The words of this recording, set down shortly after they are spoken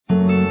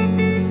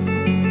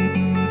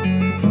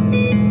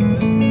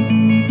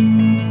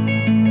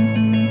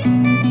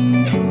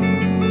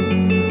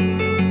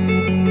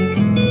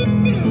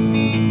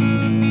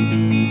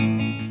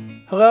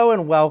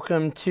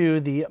welcome to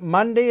the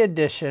Monday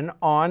edition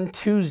on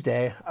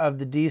Tuesday of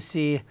the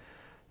DC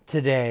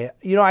Today.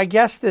 You know, I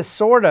guess this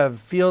sort of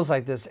feels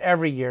like this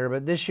every year,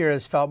 but this year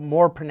has felt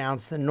more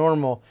pronounced than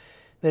normal,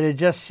 that it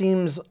just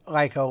seems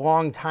like a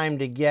long time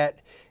to get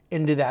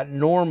into that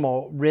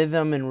normal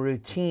rhythm and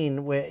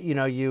routine.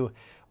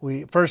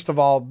 We first of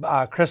all,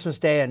 Christmas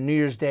Day and New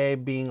Year's Day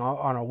being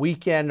on a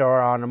weekend or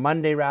on a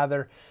Monday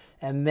rather,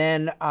 and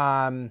then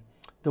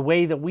the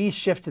way that we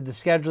shifted the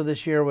schedule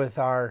this year with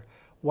our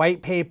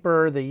white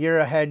paper, the year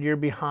ahead, year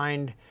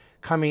behind,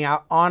 coming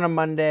out on a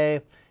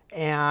Monday,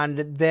 and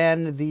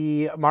then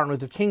the Martin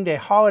Luther King Day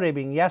holiday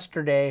being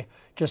yesterday,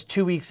 just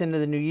 2 weeks into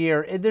the new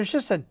year. There's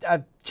just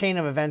a chain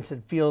of events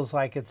that feels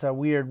like it's a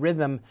weird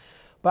rhythm,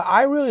 but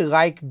I really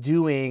like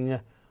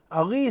doing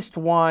at least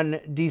one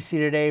DC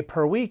Today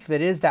per week that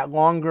is that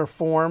longer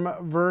form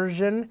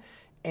version.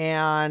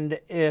 And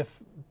if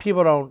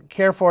people don't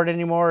care for it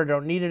anymore or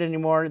don't need it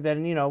anymore,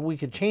 then, you know, we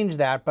could change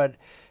that. But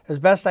as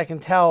best I can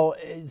tell,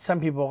 some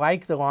people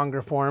like the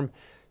longer form.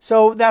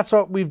 So that's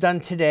what we've done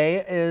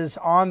today, is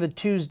on the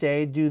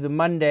Tuesday do the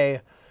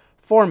Monday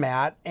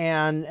format.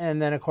 And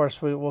then, of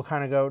course, we will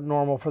kind of go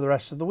normal for the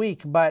rest of the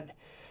week. But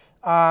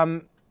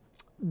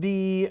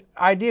the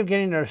idea of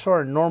getting to a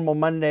sort of normal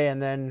Monday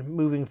and then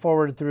moving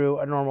forward through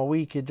a normal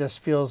week, it just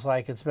feels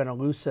like it's been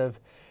elusive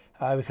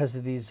because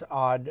of these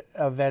odd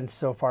events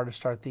so far to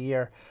start the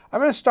year.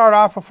 I'm going to start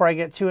off, before I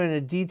get too into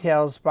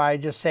details, by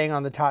just saying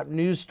on the top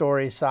news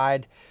story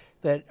side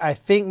that I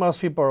think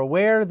most people are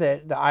aware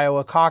that the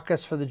Iowa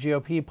caucus for the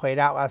GOP played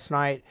out last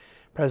night.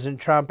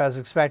 President Trump, as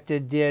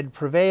expected, did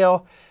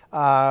prevail.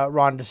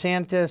 Ron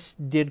DeSantis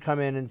did come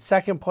in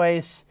second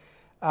place.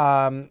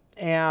 And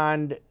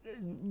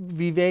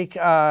Vivek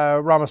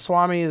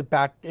Ramaswamy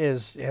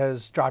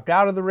has dropped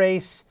out of the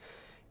race.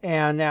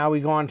 And now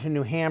we go on to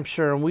New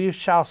Hampshire, and we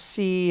shall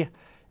see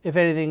if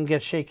anything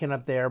gets shaken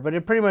up there, but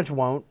it pretty much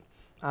won't.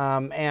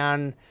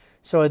 And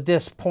so at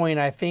this point,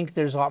 I think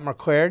there's a lot more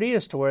clarity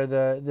as to where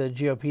the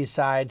GOP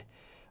side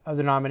of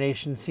the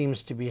nomination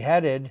seems to be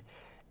headed,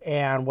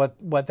 and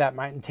what that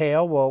might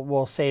entail,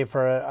 we'll save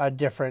for a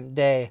different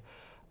day.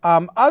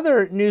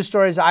 Other news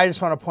stories I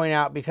just want to point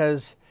out,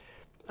 because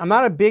I'm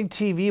not a big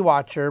TV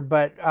watcher,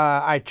 but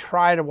I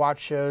try to watch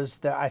shows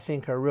that I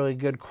think are really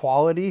good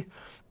quality.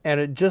 And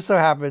it just so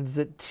happens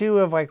that two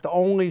of the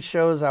only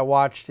shows I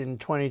watched in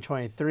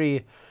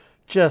 2023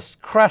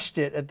 just crushed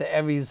it at the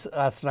Emmys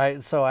last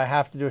night. So I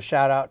have to do a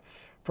shout out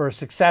for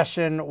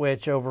Succession,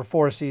 which over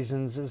 4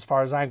 seasons, as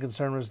far as I'm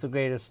concerned, was the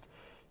greatest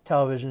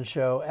television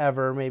show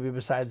ever, maybe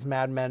besides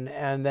Mad Men.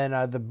 And then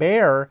The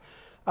Bear,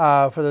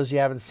 for those of you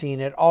who haven't seen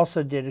it,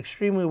 also did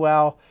extremely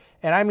well.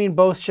 And I mean,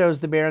 both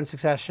shows, The Bear and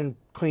Succession,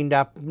 cleaned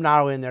up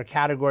not only in their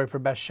category for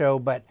best show,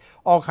 but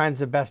all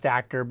kinds of best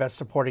actor, best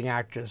supporting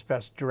actress,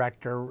 best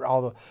director,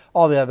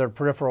 all the other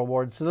peripheral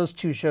awards. So those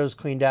two shows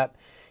cleaned up.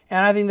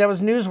 And I think that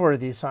was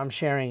newsworthy, so I'm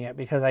sharing it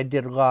because I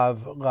did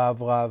love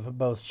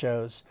both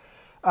shows.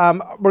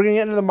 We're going to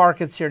get into the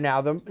markets here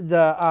now.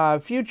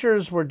 The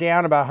futures were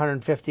down about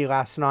 150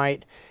 last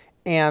night.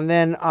 And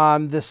then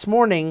this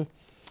morning,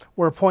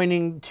 we're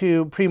pointing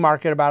to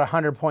pre-market about a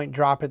 100-point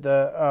drop at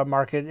the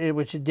market,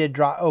 which it did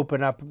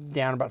open up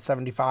down about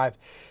 75.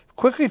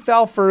 Quickly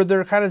fell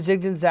further, kind of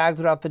zigged and zagged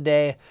throughout the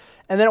day.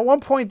 And then at one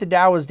point, the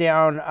Dow was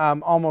down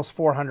almost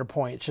 400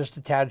 points, just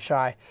a tad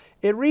shy.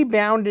 It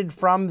rebounded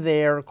from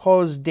there,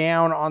 closed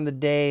down on the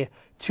day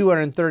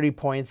 230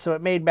 points. So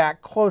it made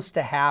back close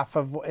to half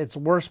of its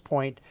worst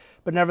point,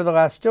 but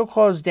nevertheless still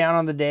closed down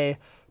on the day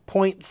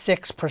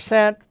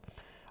 0.6%.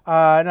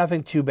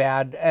 Nothing too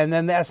bad. And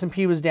then the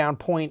S&P was down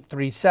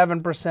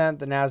 0.37%,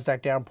 the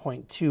NASDAQ down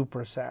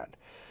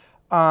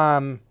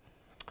 0.2%.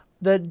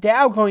 The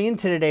Dow going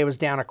into today was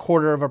down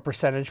 1/4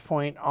 percentage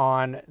point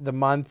on the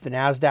month, the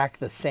NASDAQ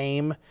the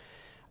same.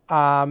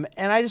 And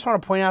I just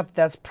want to point out that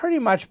that's pretty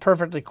much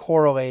perfectly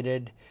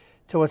correlated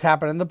to what's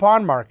happened in the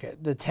bond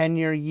market. The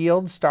 10-year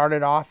yield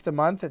started off the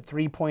month at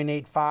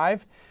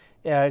 3.85.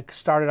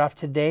 Started off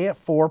today at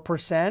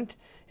 4%.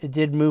 It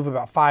did move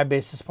about 5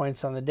 basis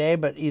points on the day,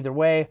 but either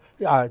way,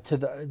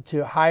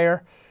 to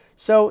higher.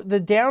 So the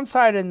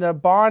downside in the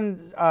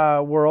bond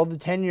world, the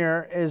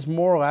 10-year, is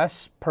more or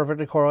less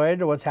perfectly correlated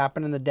to what's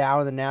happened in the Dow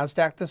and the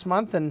NASDAQ this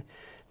month. And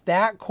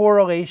that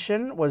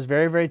correlation was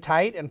very, very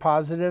tight and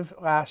positive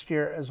last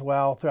year as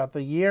well throughout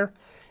the year.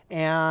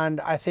 And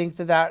I think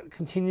that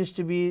continues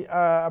to be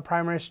a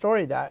primary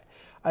story, that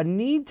a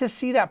need to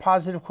see that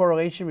positive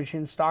correlation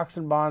between stocks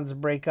and bonds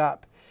break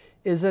up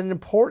is an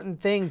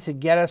important thing to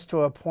get us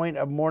to a point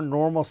of more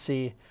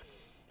normalcy,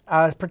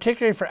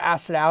 particularly for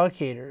asset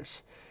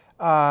allocators.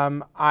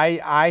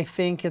 I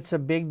think it's a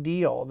big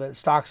deal that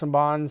stocks and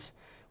bonds,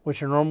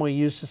 which are normally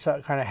used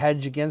to kind of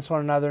hedge against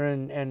one another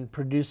and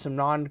produce some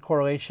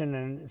non-correlation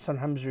and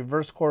sometimes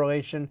reverse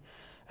correlation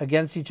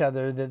against each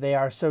other, that they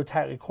are so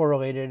tightly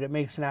correlated, it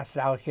makes an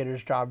asset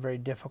allocator's job very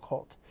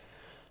difficult.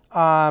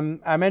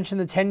 I mentioned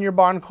the 10-year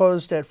bond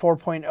closed at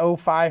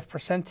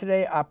 4.05%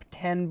 today, up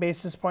 10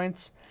 basis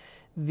points.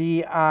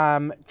 The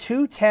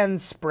 2-10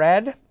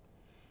 spread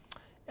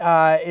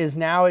is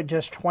now at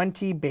just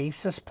 20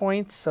 basis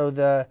points. So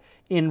the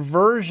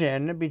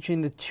inversion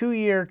between the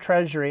 2-year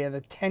Treasury and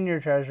the 10-year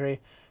Treasury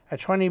at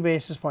 20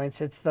 basis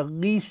points, it's the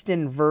least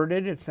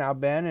inverted it's now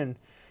been in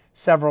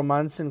several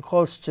months, and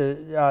close to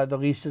the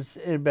least it's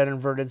been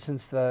inverted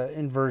since the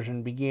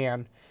inversion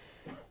began.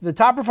 The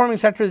top performing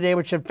sector of the day,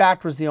 which in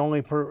fact was the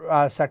only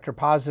sector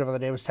positive of the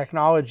day, was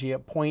technology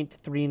at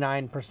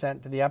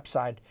 0.39% to the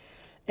upside.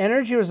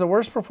 Energy was the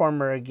worst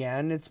performer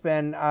again. It's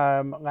been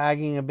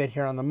lagging a bit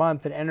here on the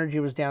month, and energy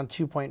was down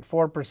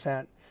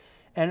 2.4%.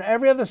 And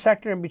every other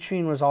sector in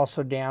between was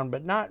also down,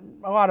 but not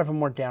a lot of them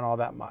weren't down all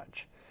that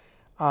much.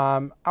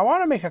 I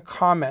want to make a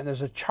comment.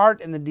 There's a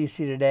chart in the DC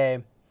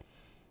Today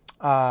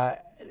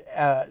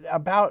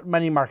about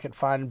money market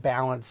fund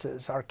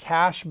balances. Our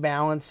cash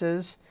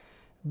balances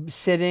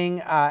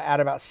sitting at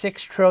about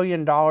 $6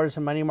 trillion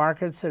in money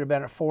markets that have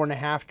been at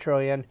 $4.5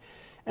 trillion.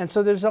 And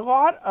so there's a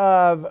lot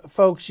of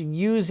folks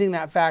using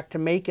that fact to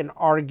make an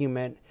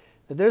argument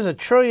that there's $1.5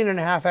 trillion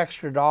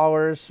extra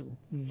dollars,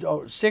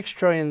 $6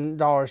 trillion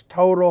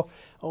total.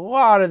 A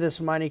lot of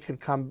this money could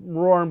come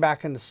roaring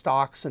back into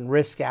stocks and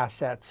risk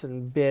assets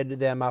and bid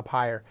them up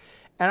higher.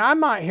 And I'm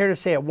not here to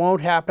say it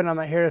won't happen. I'm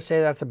not here to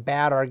say that's a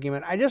bad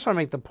argument. I just want to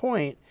make the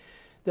point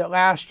that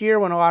last year,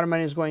 when a lot of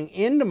money was going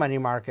into money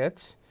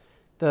markets,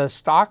 the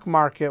stock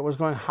market was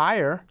going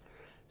higher.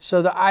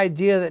 So the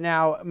idea that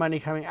now money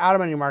coming out of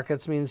money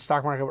markets means the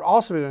stock market would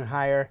also be going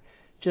higher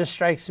just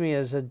strikes me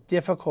as a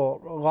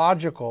difficult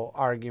logical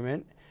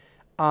argument.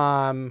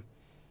 I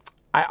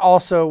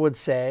also would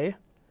say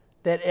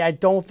that I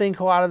don't think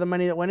a lot of the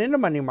money that went into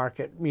money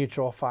market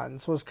mutual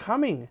funds was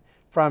coming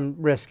from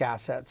risk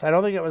assets. I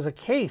don't think it was a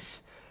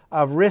case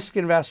of risk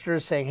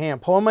investors saying, hey, I'm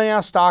pulling money out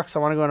of stocks, I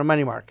want to go into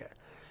money market.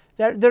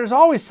 There's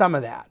always some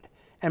of that.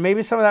 And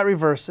maybe some of that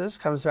reverses,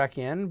 comes back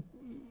in,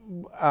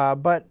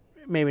 but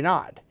maybe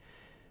not.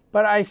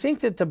 But I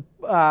think that the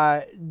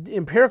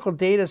empirical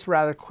data is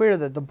rather clear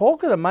that the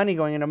bulk of the money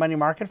going into money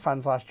market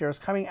funds last year was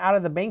coming out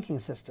of the banking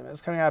system. It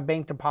was coming out of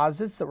bank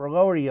deposits that were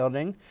lower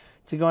yielding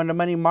to go into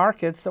money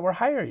markets that were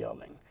higher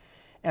yielding.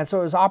 And so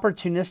it was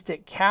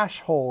opportunistic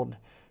cash hold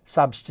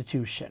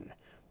substitution,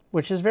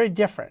 which is very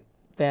different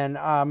than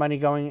money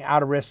going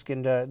out of risk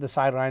into the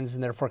sidelines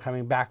and therefore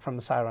coming back from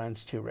the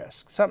sidelines to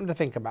risk. Something to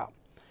think about.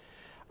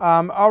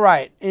 All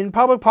right, in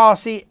public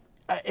policy,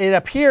 it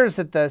appears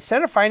that the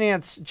Senate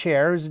Finance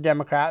Chair, who's a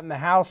Democrat, and the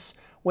House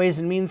Ways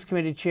and Means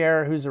Committee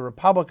Chair, who's a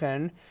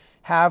Republican,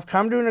 have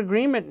come to an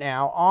agreement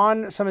now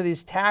on some of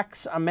these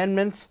tax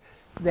amendments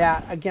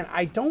that, again,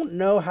 I don't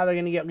know how they're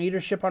going to get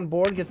leadership on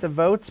board, get the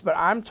votes, but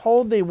I'm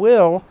told they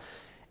will.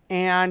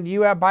 And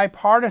you have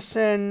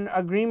bipartisan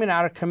agreement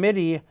out of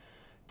committee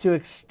to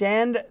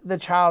extend the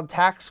child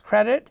tax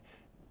credit,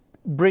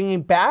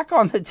 bringing back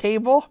on the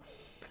table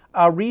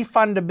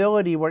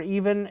refundability where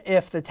even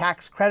if the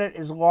tax credit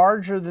is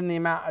larger than the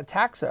amount of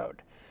tax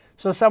owed.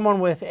 So someone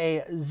with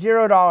a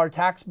 $0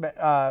 tax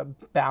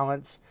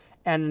balance,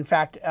 and in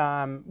fact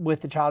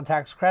with the child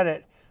tax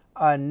credit,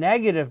 a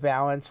negative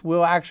balance,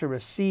 will actually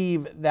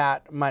receive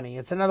that money.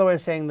 It's another way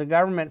of saying the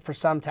government for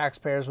some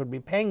taxpayers would be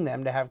paying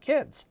them to have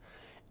kids.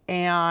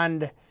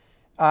 And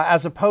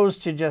as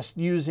opposed to just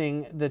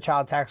using the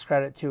child tax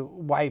credit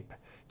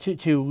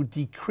to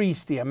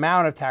decrease the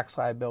amount of tax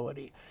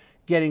liability,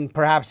 getting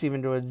perhaps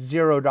even to a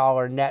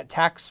 $0 net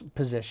tax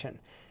position,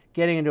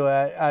 getting into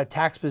a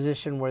tax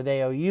position where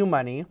they owe you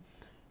money,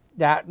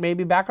 that may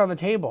be back on the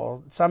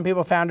table. Some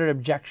people found it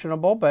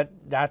objectionable, but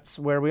that's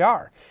where we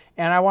are.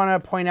 And I want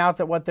to point out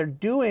that what they're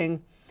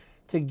doing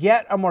to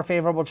get a more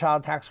favorable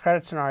child tax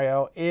credit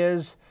scenario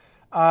is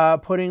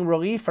putting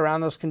relief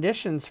around those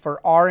conditions for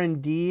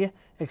R&D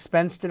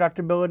expense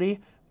deductibility,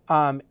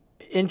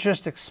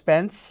 interest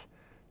expense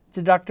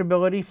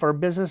deductibility for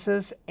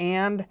businesses,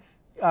 and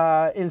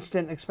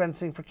instant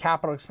expensing for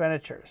capital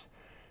expenditures.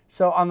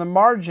 So on the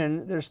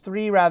margin, there's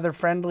 3 rather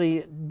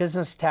friendly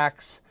business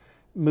tax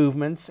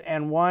movements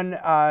and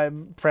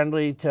 1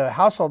 friendly to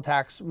household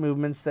tax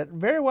movements that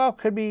very well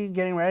could be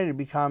getting ready to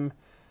become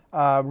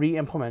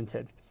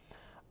re-implemented.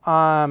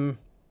 I'm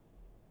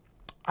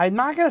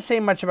not going to say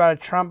much about a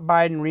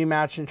Trump-Biden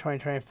rematch in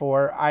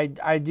 2024.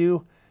 I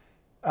do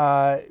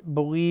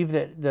believe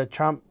that the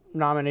Trump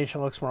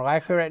nomination looks more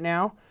likely right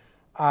now.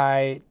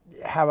 I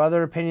have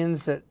other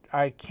opinions that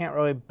I can't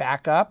really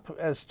back up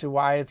as to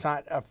why it's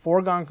not a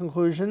foregone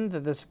conclusion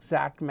that this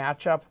exact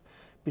matchup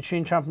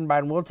between Trump and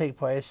Biden will take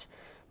place.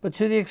 But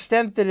to the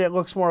extent that it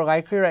looks more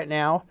likely right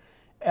now,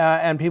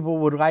 and people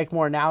would like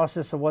more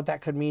analysis of what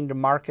that could mean to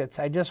markets,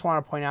 I just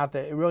want to point out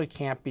that it really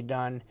can't be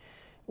done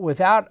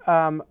without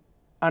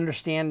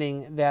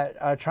understanding that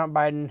a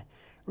Trump-Biden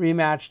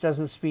rematch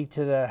doesn't speak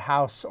to the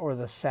House or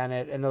the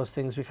Senate, and those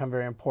things become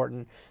very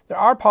important. There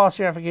are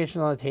policy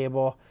ramifications on the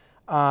table.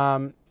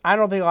 I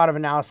don't think a lot of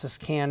analysis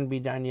can be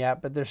done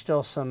yet, but there's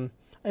still some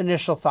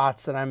initial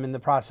thoughts that I'm in the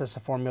process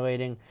of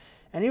formulating.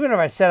 And even if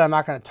I said I'm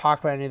not going to talk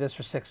about any of this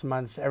for 6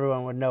 months,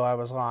 everyone would know I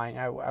was lying.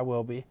 I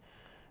will be.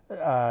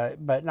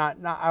 But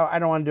I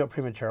don't want to do it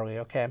prematurely,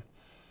 okay?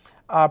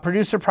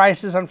 Producer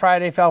prices on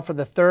Friday fell for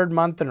the third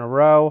month in a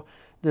row.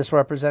 This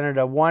represented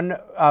a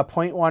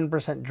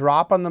 1.1%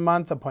 drop on the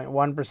month. A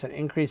 0.1%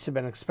 increase had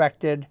been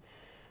expected.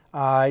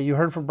 You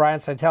heard from Brian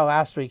Seitel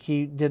last week.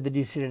 He did the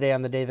DC Today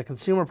on the day the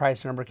consumer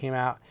price number came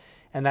out.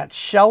 And that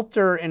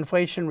shelter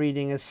inflation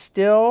reading is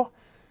still,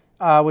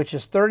 which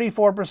is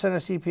 34%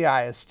 of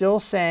CPI, is still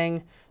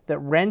saying that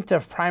rent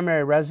of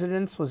primary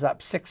residence was up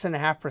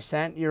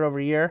 6.5% year over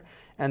year,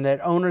 and that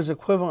owner's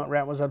equivalent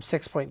rent was up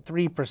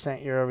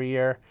 6.3% year over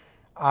year.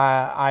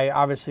 I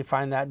obviously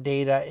find that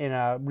data in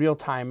a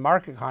real-time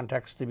market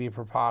context to be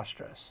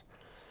preposterous.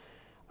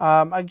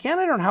 Again,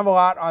 I don't have a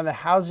lot on the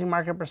housing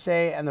market per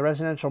se and the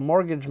residential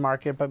mortgage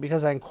market, but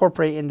because I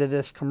incorporate into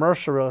this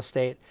commercial real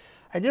estate,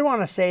 I did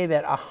want to say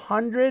that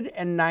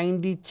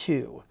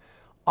 192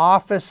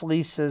 office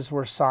leases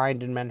were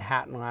signed in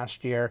Manhattan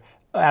last year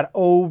at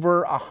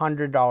over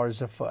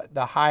 $100 a foot,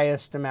 the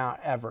highest amount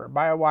ever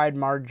by a wide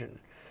margin.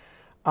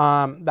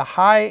 The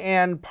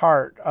high-end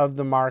part of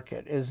the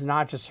market is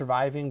not just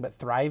surviving but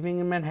thriving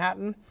in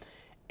Manhattan.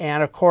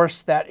 And of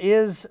course, that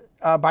is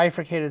a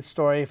bifurcated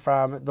story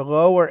from the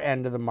lower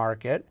end of the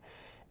market,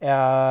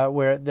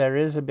 where there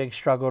is a big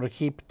struggle to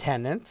keep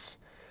tenants.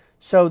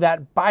 So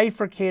that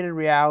bifurcated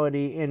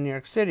reality in New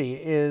York City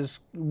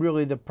is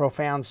really the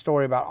profound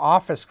story about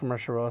office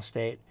commercial real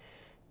estate,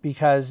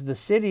 because the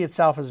city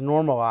itself is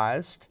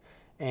normalized,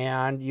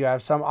 and you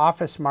have some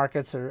office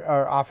markets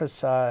or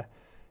office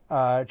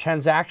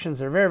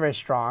transactions are very, very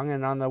strong,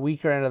 and on the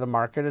weaker end of the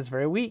market, it's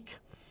very weak.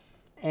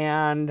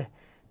 And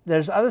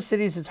there's other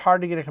cities it's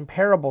hard to get a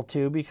comparable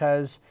to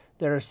because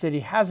their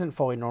city hasn't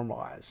fully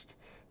normalized.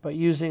 But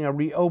using a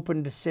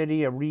reopened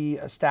city, a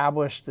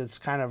re-established that's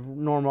kind of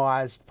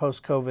normalized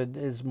post-COVID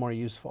is more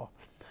useful.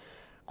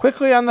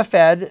 Quickly on the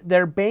Fed,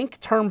 their bank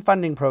term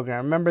funding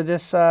program. Remember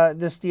this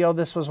deal,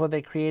 this was what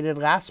they created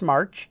last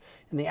March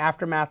in the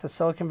aftermath of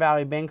Silicon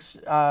Valley Bank's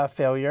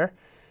failure.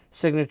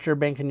 Signature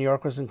Bank in New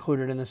York was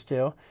included in this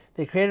too.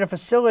 They created a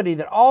facility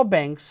that all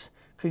banks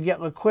could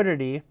get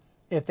liquidity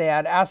if they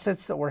had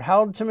assets that were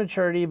held to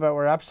maturity but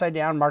were upside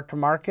down, mark to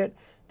market.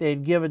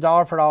 They'd give a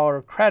dollar for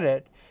dollar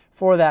credit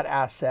for that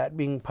asset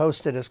being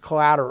posted as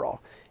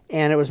collateral.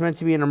 And it was meant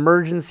to be an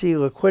emergency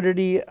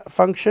liquidity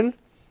function,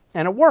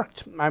 and it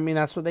worked. I mean,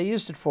 that's what they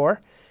used it for.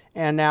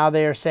 And now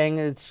they are saying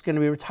it's going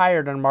to be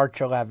retired on March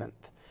 11th,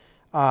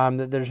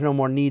 that there's no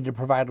more need to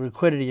provide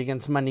liquidity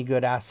against money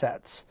good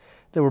assets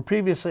that were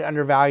previously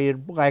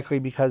undervalued, likely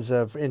because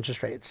of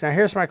interest rates. Now,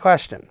 here's my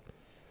question.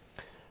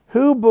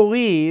 Who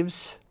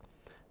believes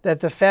that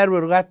the Fed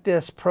would let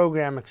this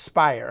program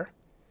expire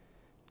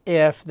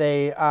if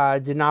they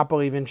did not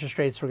believe interest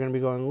rates were going to be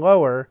going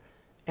lower,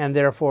 and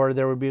therefore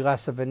there would be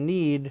less of a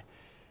need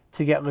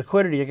to get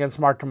liquidity against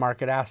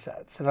mark-to-market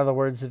assets? In other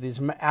words, if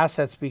these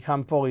assets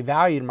become fully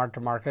valued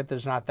mark-to-market,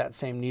 there's not that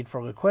same need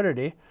for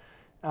liquidity.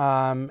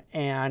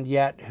 And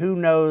yet, who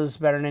knows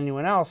better than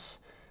anyone else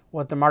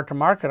what the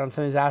mark-to-market on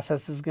some of these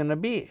assets is going to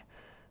be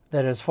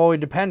that is fully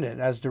dependent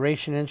as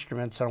duration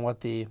instruments on what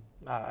the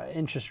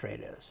interest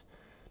rate is?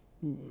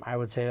 I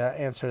would say the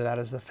answer to that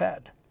is the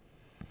Fed.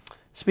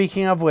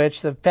 Speaking of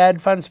which, the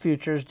Fed funds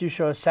futures do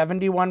show a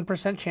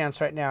 71%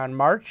 chance right now in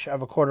March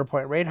of a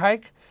quarter-point rate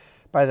hike.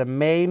 By the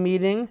May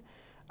meeting,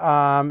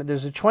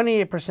 there's a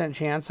 28%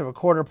 chance of a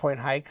quarter-point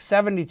hike,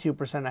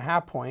 72% a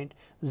half point,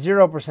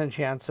 0%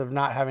 chance of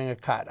not having a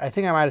cut. I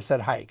think I might have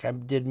said hike. I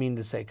did mean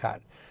to say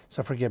cut,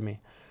 so forgive me.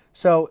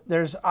 So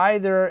there's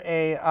either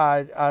a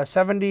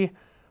 71%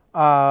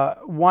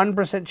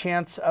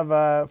 chance of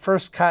a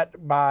first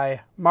cut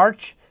by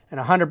March and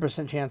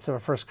 100% chance of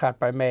a first cut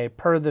by May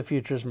per the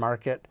futures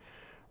market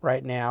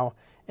right now.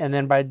 And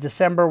then by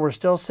December, we're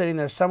still sitting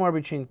there somewhere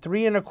between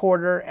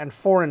 3.25 and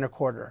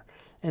 4.25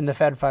 in the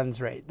Fed funds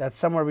rate. That's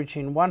somewhere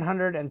between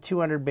 100 and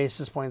 200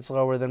 basis points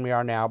lower than we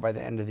are now by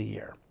the end of the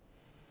year.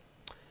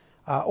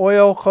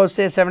 Oil close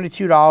to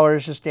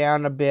 $72, just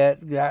down a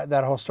bit.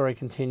 That whole story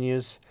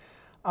continues.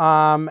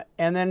 And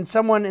then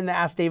someone in the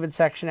Ask David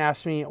section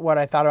asked me what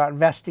I thought about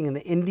investing in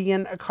the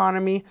Indian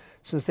economy,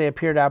 since they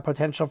appear to have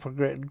potential for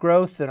great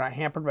growth. They're not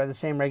hampered by the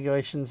same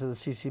regulations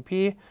as the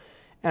CCP.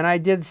 And I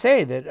did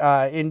say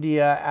that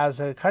India as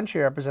a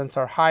country represents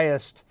our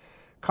highest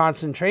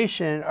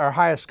concentration, our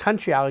highest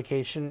country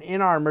allocation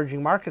in our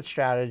emerging market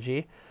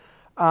strategy.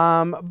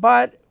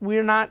 But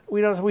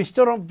we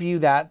still don't view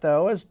that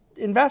though as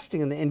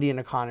investing in the Indian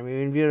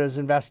economy. We view it as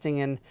investing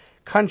in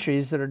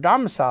countries that are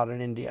domiciled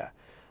in India.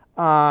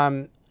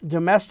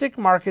 Domestic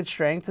market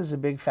strength is a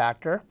big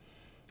factor,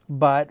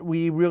 but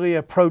we really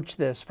approach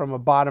this from a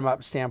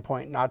bottom-up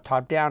standpoint, not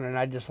top-down, and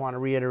I just want to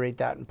reiterate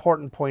that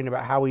important point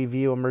about how we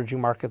view emerging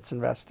markets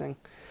investing.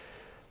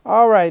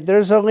 All right,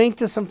 there's a link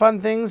to some fun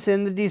things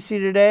in the DC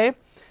Today,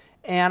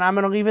 and I'm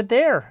going to leave it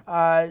there.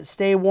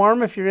 Stay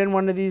warm if you're in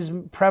one of these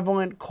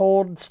prevalent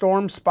cold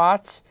storm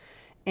spots,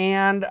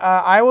 and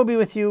I will be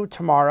with you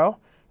tomorrow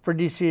for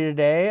DC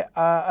Today.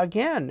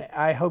 Again,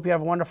 I hope you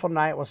have a wonderful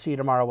night. We'll see you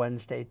tomorrow,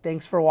 Wednesday.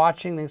 Thanks for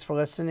watching. Thanks for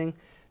listening.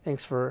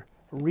 Thanks for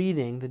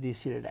reading the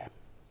DC Today.